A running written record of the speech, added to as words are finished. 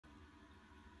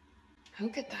Who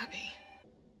could that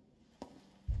be?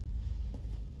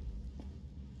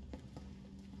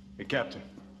 Hey, Captain.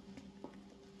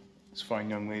 This fine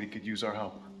young lady could use our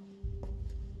help.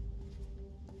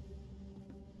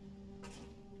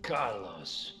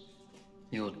 Carlos,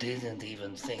 you didn't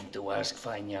even think to ask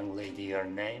fine young lady her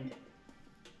name?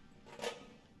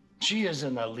 She is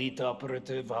an elite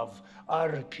operative of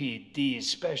RPD,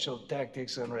 Special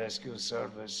Tactics and Rescue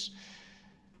Service.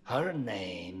 Her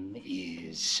name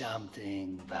is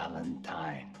something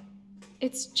Valentine.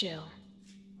 It's Jill.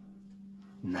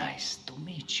 Nice to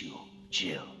meet you,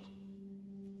 Jill.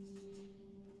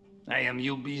 I am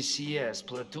UBCS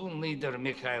Platoon Leader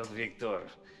Mikhail Victor.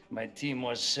 My team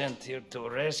was sent here to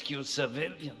rescue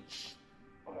civilians.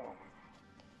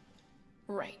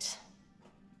 Right.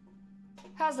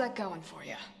 How's that going for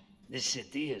you? The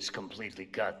city is completely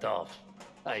cut off,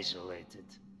 isolated.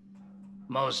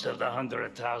 Most of the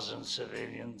 100,000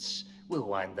 civilians will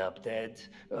wind up dead.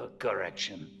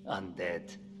 Correction,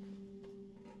 undead.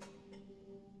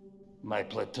 My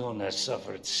platoon has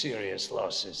suffered serious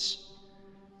losses.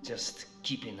 Just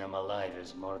keeping them alive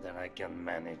is more than I can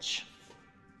manage.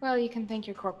 Well, you can thank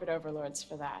your corporate overlords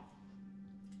for that.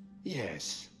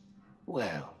 Yes.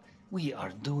 Well, we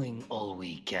are doing all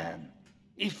we can.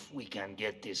 If we can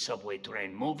get this subway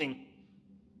train moving,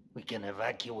 we can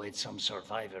evacuate some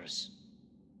survivors.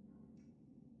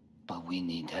 But we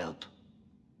need help.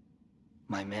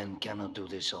 My men cannot do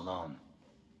this alone.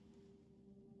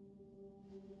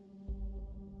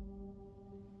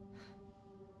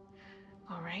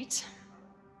 All right.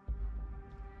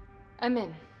 I'm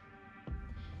in.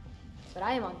 But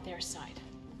I am on their side,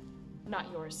 not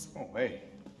yours. Oh, hey.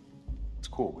 It's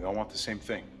cool. We all want the same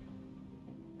thing.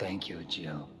 Thank you,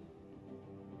 Jill.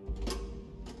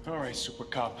 All right, Super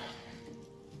Cop.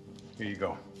 Here you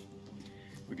go.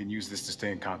 We can use this to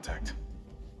stay in contact.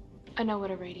 I know what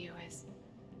a radio is.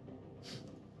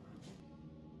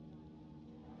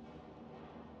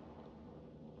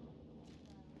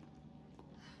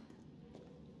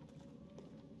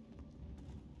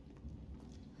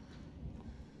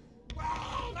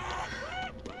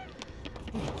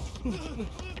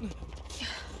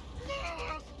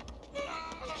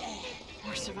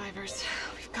 More survivors.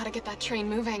 We've got to get that train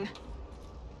moving.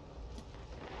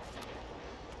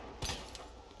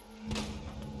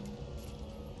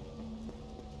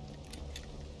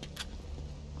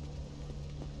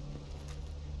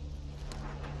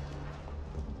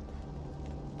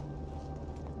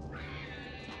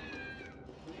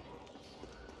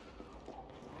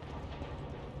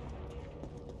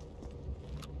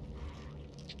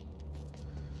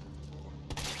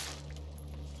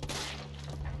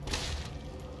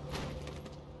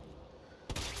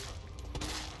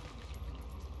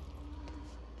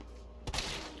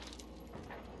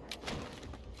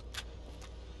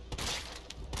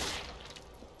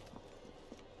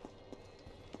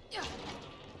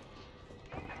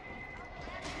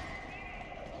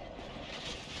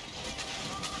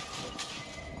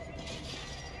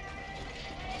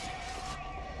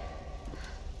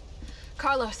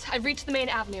 Carlos, I've reached the main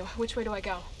avenue. Which way do I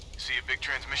go? See a big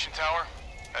transmission tower?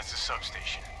 That's the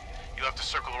substation. You'll have to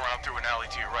circle around through an alley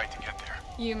to your right to get there.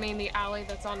 You mean the alley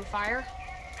that's on fire?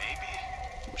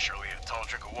 Maybe. Surely a tall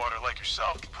drink of water like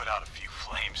yourself can put out a few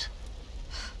flames.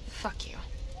 Fuck you.